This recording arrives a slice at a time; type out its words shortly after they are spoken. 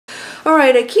All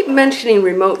right, I keep mentioning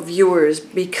remote viewers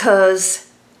because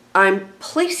I'm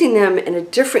placing them in a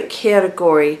different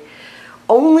category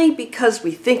only because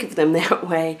we think of them that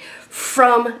way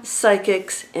from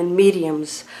psychics and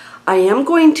mediums. I am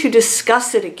going to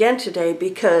discuss it again today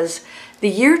because the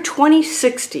year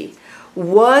 2060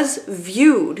 was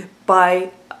viewed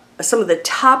by some of the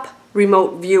top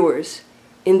remote viewers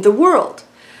in the world.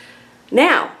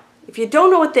 Now, if you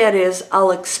don't know what that is,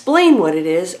 I'll explain what it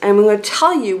is, and I'm going to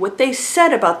tell you what they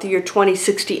said about the year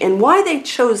 2060 and why they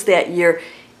chose that year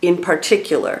in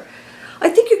particular. I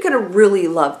think you're going to really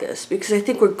love this because I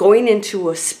think we're going into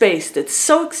a space that's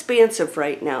so expansive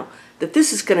right now that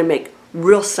this is going to make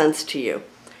real sense to you.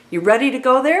 You ready to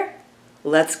go there?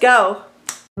 Let's go.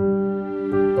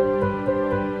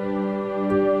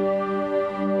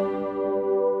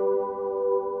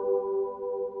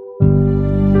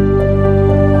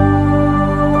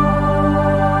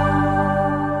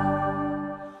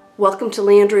 Welcome to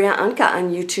Landria Onkka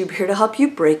on YouTube, here to help you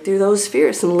break through those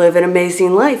fears and live an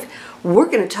amazing life. We're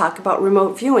going to talk about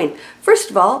remote viewing.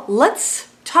 First of all,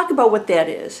 let's talk about what that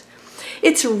is.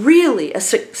 It's really a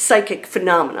psychic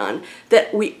phenomenon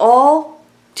that we all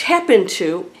tap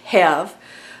into,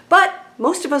 but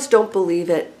most of us don't believe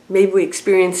it. Maybe we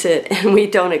experience it and we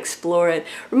don't explore it.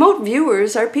 Remote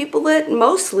viewers are people that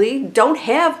mostly don't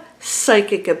have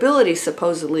psychic abilities,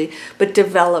 supposedly, but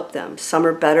develop them. Some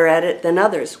are better at it than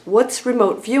others. What's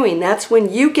remote viewing? That's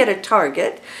when you get a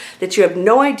target that you have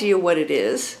no idea what it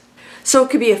is. So it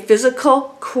could be a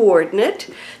physical coordinate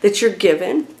that you're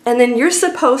given, and then you're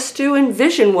supposed to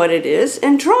envision what it is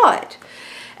and draw it.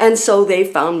 And so they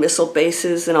found missile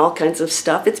bases and all kinds of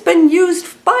stuff. It's been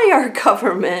used by our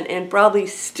government and probably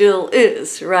still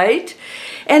is, right?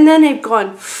 And then they've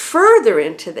gone further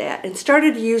into that and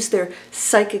started to use their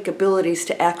psychic abilities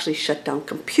to actually shut down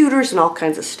computers and all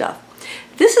kinds of stuff.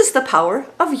 This is the power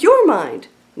of your mind,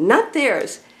 not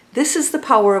theirs. This is the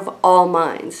power of all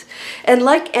minds. And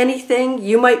like anything,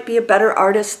 you might be a better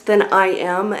artist than I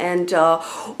am, and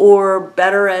or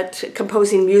better at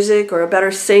composing music, or a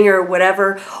better singer, or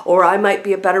whatever, or I might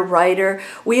be a better writer.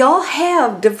 We all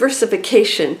have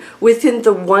diversification within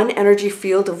the one energy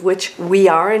field of which we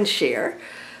are and share,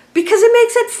 because it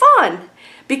makes it fun.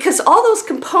 Because all those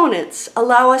components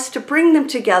allow us to bring them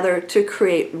together to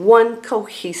create one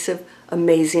cohesive,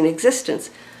 amazing existence.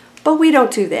 But we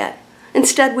don't do that.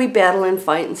 Instead, we battle and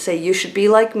fight and say, you should be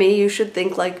like me, you should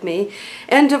think like me.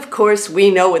 And of course,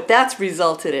 we know what that's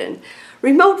resulted in.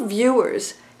 Remote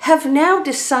viewers have now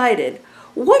decided,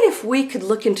 what if we could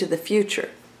look into the future?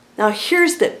 Now,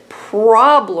 here's the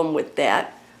problem with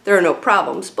that. There are no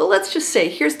problems, but let's just say,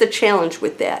 here's the challenge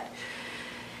with that.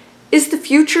 Is the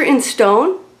future in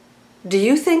stone? Do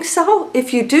you think so?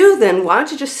 If you do, then why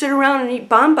don't you just sit around and eat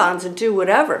bonbons and do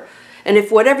whatever? And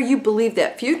if whatever you believe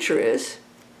that future is,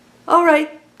 all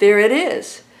right, there it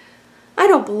is. I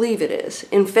don't believe it is.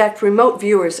 In fact, remote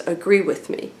viewers agree with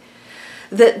me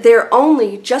that they're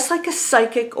only, just like a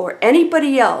psychic or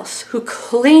anybody else who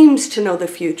claims to know the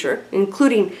future,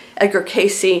 including Edgar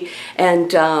Cayce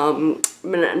and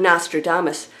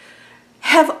Nostradamus,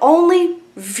 have only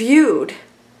viewed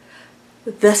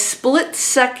the split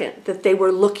second that they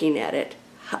were looking at it,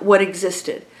 what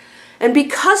existed. And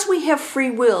because we have free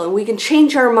will and we can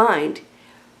change our mind,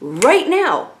 right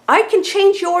now, I can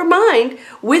change your mind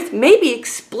with maybe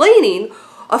explaining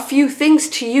a few things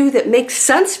to you that make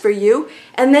sense for you,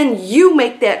 and then you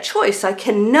make that choice. I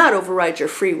cannot override your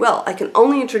free will. I can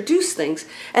only introduce things,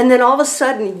 and then all of a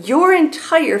sudden, your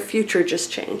entire future just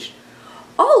changed.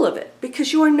 All of it,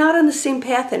 because you are not on the same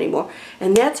path anymore.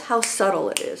 And that's how subtle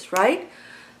it is, right?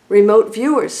 Remote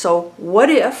viewers. So what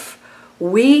if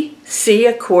we see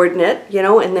a coordinate,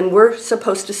 and then we're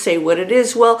supposed to say what it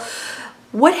is? Well,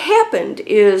 what happened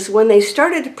is when they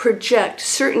started to project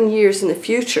certain years in the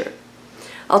future,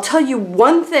 I'll tell you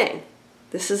one thing.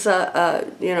 This is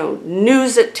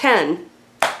news at 10.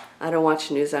 I don't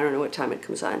watch news. I don't know what time it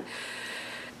comes on.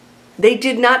 They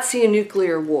did not see a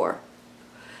nuclear war.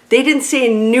 They didn't see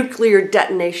a nuclear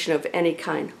detonation of any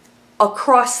kind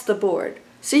across the board.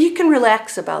 So you can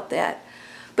relax about that.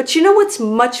 But you know what's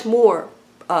much more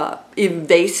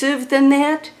invasive than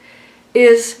that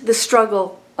is the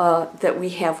struggle that we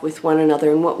have with one another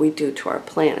and what we do to our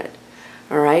planet.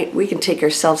 All right, we can take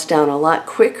ourselves down a lot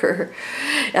quicker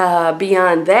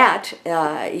beyond that,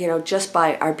 just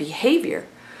by our behavior.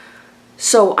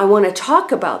 So I want to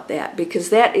talk about that because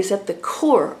that is at the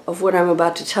core of what I'm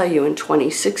about to tell you in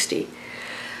 2060.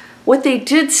 What they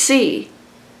did see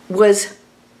was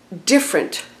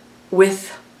different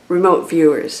with remote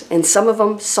viewers, and some of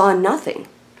them saw nothing.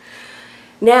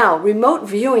 Now, remote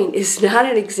viewing is not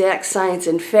an exact science.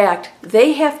 In fact,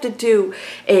 they have to do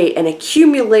an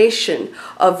accumulation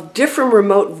of different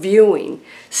remote viewing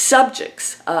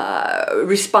subjects,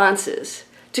 responses,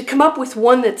 to come up with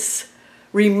one that's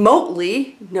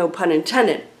remotely, no pun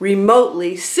intended,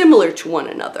 remotely similar to one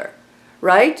another,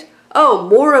 right? Oh,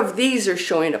 more of these are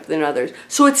showing up than others.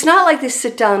 So it's not like they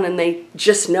sit down and they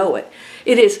just know it.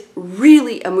 It is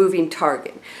really a moving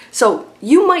target. So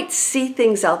you might see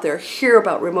things out there, hear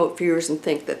about remote viewers and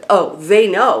think that, oh, they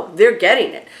know, they're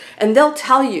getting it. And they'll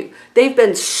tell you they've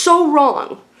been so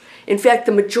wrong. In fact,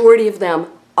 the majority of them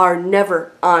are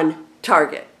never on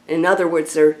target. In other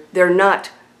words, they're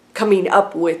not coming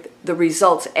up with the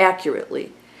results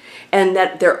accurately, and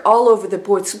that they're all over the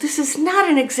board. So this is not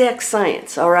an exact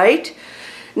science, all right?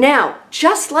 Now,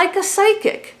 just like a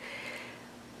psychic,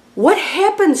 what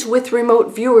happens with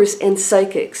remote viewers and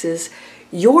psychics is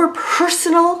your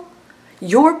personal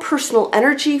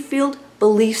energy field,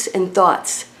 beliefs, and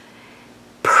thoughts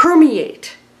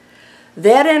permeate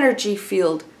that energy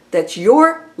field that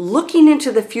you're looking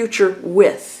into the future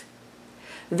with.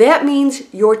 That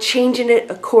means you're changing it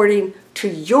according to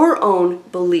your own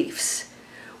beliefs,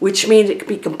 which means it could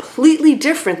be completely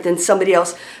different than somebody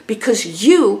else because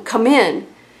you come in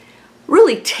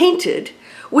really tainted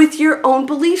with your own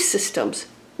belief systems.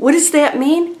 What does that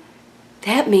mean?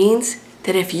 That means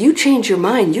that if you change your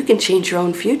mind, you can change your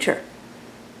own future,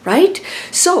 right?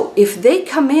 So if they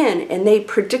come in and they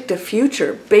predict a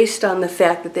future based on the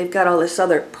fact that they've got all this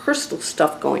other personal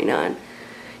stuff going on,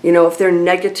 you know, if they're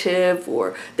negative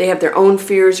or they have their own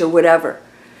fears or whatever.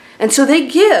 And so they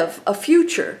give a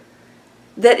future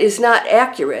that is not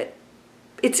accurate.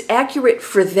 It's accurate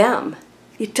for them.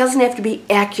 It doesn't have to be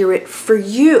accurate for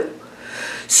you.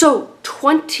 So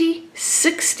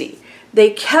 2060,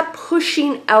 they kept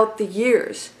pushing out the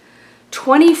years.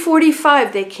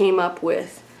 2045, they came up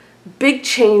with big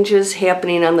changes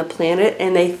happening on the planet,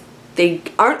 and they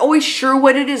aren't always sure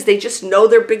what it is. They just know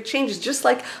they're big changes, just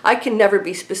like I can never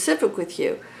be specific with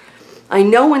you. I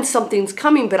know when something's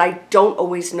coming, but I don't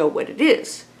always know what it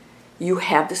is. You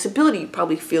have this ability. You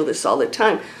probably feel this all the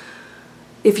time.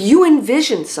 If you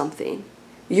envision something,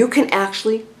 you can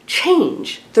actually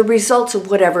change the results of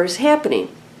whatever is happening.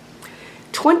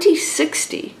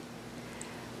 2060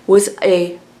 was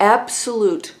an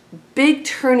absolute big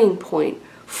turning point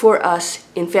for us.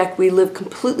 In fact, we live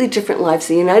completely different lives.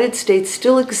 The United States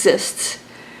still exists,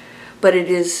 but it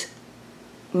is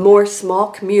more small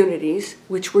communities,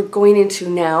 which we're going into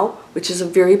now, which is a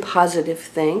very positive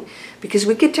thing because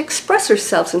we get to express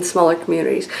ourselves in smaller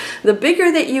communities. The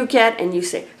bigger that you get and you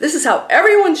say, this is how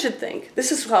everyone should think,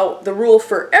 this is how the rule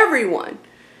for everyone,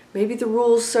 maybe the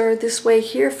rules are this way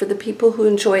here for the people who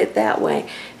enjoy it that way,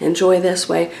 enjoy this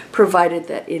way, provided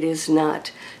that it is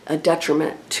not a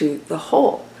detriment to the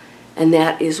whole. And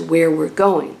that is where we're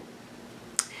going.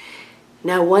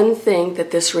 Now, one thing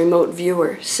that this remote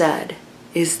viewer said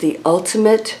is the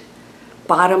ultimate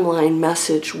bottom line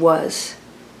message was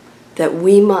that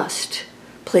we must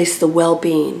place the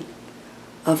well-being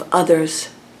of others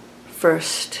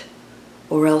first,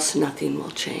 or else nothing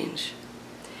will change.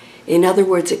 In other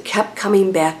words, it kept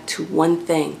coming back to one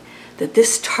thing, that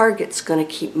this target's going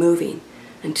to keep moving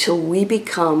until we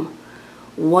become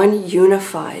one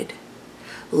unified,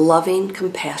 loving,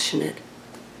 compassionate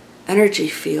energy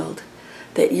field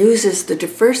that uses the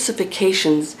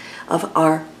diversifications of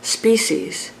our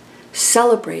species,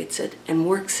 celebrates it, and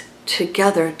works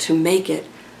together to make it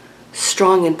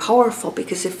strong and powerful.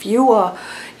 Because if you're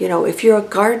a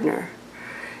gardener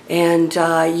and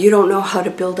you don't know how to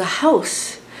build a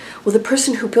house, well, the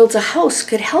person who builds a house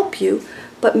could help you,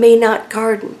 but may not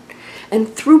garden. And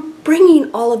through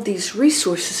bringing all of these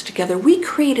resources together, we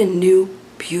create a new,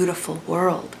 beautiful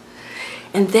world.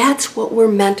 And that's what we're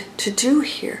meant to do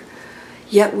here.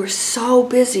 Yet we're so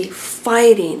busy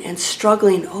fighting and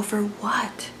struggling over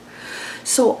what?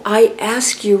 So I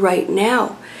ask you right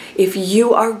now, if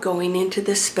you are going into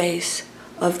the space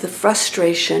of the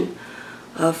frustration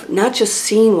of not just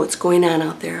seeing what's going on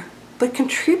out there, but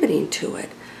contributing to it.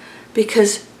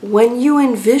 Because when you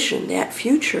envision that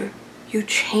future, you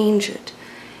change it.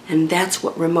 And that's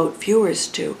what remote viewers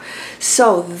do.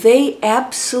 So they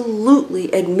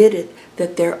absolutely admitted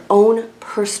that their own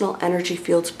personal energy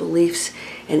fields, beliefs,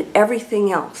 and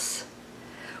everything else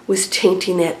was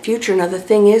tainting that future. Now the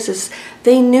thing is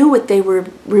they knew what they were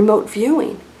remote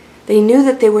viewing. They knew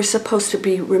that they were supposed to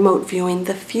be remote viewing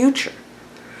the future.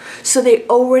 So they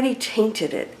already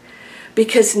tainted it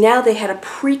because now they had a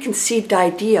preconceived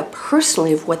idea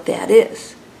personally of what that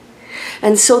is.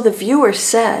 And so the viewer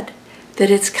said that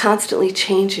it's constantly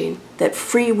changing, that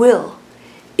free will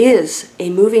is a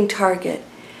moving target,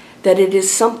 that it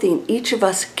is something each of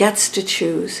us gets to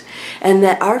choose, and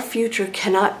that our future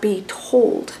cannot be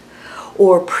told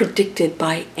or predicted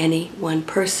by any one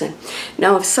person.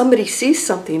 Now, if somebody sees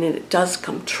something and it does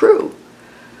come true,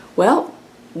 well,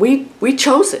 we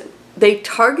chose it. They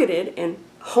targeted and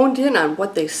honed in on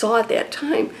what they saw at that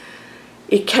time.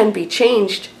 It can be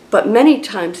changed, but many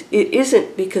times it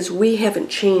isn't, because we haven't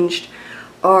changed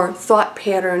our thought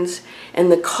patterns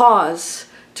and the cause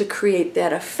to create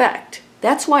that effect.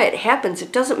 That's why it happens.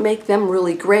 It doesn't make them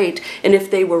really great, and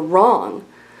if they were wrong,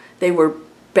 they were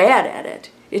bad at it.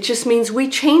 It just means we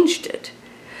changed it.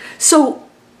 So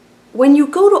when you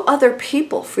go to other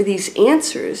people for these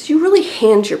answers, you really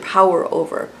hand your power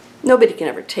over. Nobody can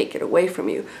ever take it away from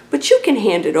you, but you can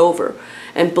hand it over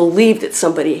and believe that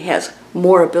somebody has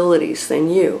more abilities than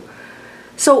you.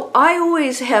 So I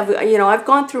always have, I've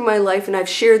gone through my life and I've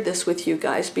shared this with you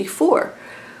guys before.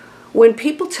 When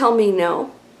people tell me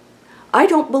no, I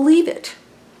don't believe it.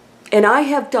 And I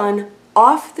have done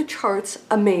off the charts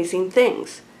amazing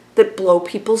things that blow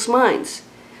people's minds.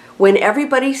 When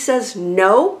everybody says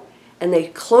no and they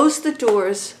close the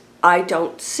doors, I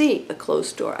don't see a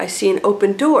closed door. I see an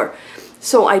open door.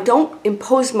 So I don't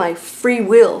impose my free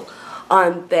will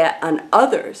on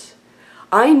others.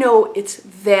 I know it's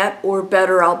that or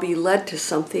better, I'll be led to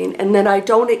something, and that I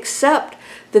don't accept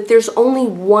that there's only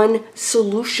one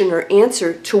solution or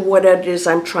answer to what it is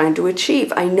I'm trying to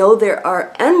achieve. I know there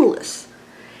are endless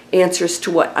answers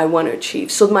to what I want to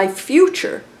achieve. So my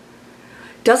future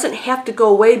doesn't have to go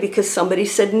away because somebody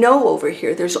said no over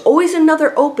here. There's always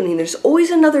another opening. There's always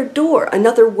another door,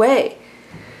 another way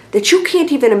that you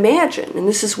can't even imagine. And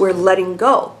this is where letting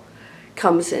go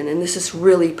comes in. And this is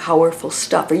really powerful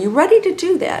stuff. Are you ready to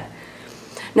do that?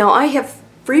 Now, I have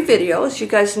free videos. You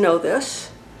guys know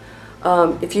this.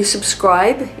 If you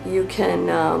subscribe, you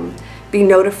can be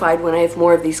notified when I have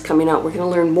more of these coming out. We're going to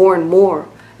learn more and more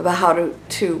about how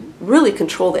to really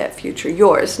control that future.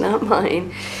 Yours, not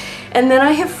mine. And then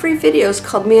I have free videos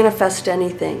called Manifest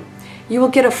Anything. You will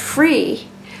get a free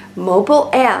mobile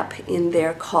app in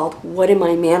there called What Am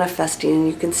I Manifesting? And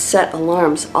you can set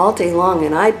alarms all day long.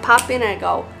 And I pop in and I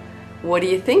go, what are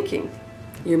you thinking?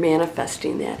 You're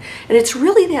manifesting that. And it's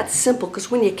really that simple,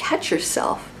 because when you catch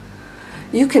yourself,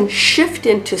 you can shift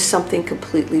into something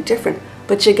completely different.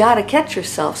 But you got to catch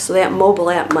yourself, so that mobile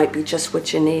app might be just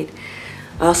what you need.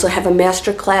 I also have a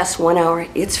master class, 1 hour.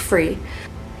 It's free.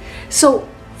 So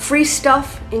free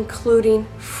stuff, including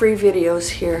free videos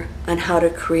here on how to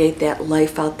create that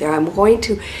life out there. I'm going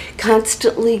to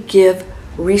constantly give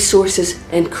resources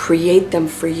and create them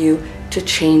for you to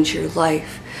change your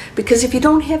life. Because if you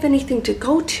don't have anything to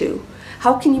go to,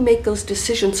 how can you make those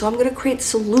decisions? So I'm going to create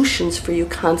solutions for you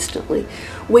constantly,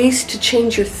 ways to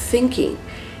change your thinking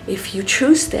if you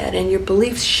choose that, and your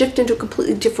beliefs shift into a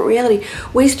completely different reality,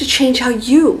 ways to change how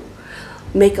you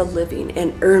make a living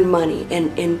and earn money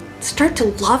and start to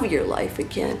love your life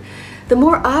again. The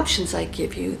more options I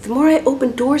give you, the more I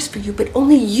open doors for you, but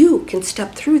only you can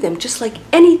step through them, just like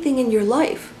anything in your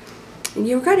life. And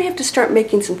you're going to have to start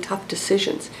making some tough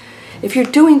decisions. If you're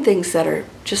doing things that are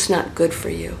just not good for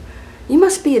you, you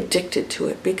must be addicted to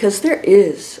it, because there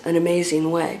is an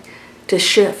amazing way to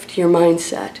shift your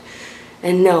mindset.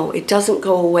 And no, it doesn't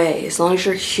go away. As long as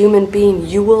you're a human being,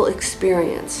 you will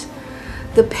experience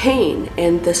the pain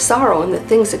and the sorrow and the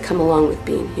things that come along with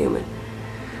being human.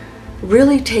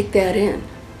 Really take that in.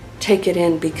 Take it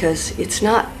in, because it's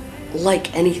not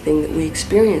like anything that we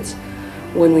experience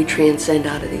when we transcend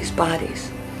out of these bodies.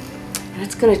 And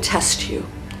it's going to test you.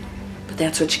 But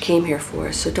that's what you came here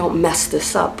for, so don't mess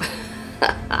this up.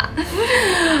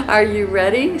 Are you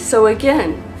ready? So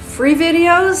again, free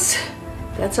videos,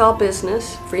 that's all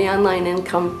business. Free online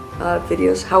income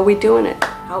videos. How are we doing it?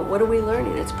 What are we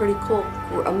learning? It's pretty cool.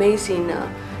 We're amazing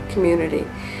community.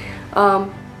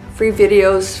 Free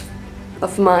videos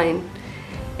of mine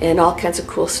and all kinds of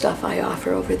cool stuff I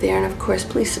offer over there. And of course,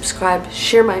 please subscribe,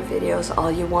 share my videos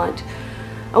all you want.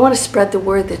 I want to spread the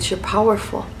word that you're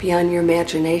powerful beyond your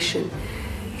imagination.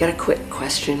 You got to quit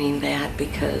questioning that,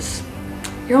 because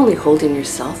you're only holding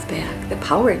yourself back. The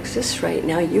power exists right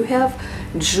now. You have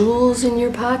jewels in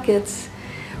your pockets.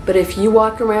 But if you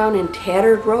walk around in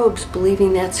tattered robes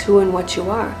believing that's who and what you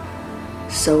are,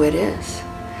 so it is.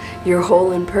 You're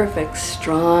whole and perfect,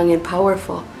 strong and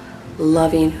powerful,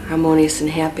 loving, harmonious, and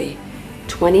happy.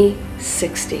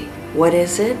 2060. What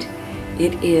is it?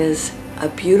 It is a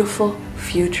beautiful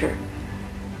future.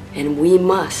 And we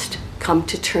must come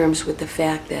to terms with the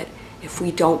fact that if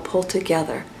we don't pull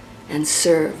together and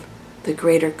serve the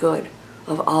greater good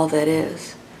of all that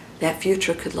is, that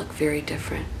future could look very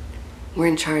different. We're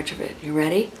in charge of it. You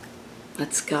ready?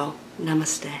 Let's go.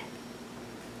 Namaste.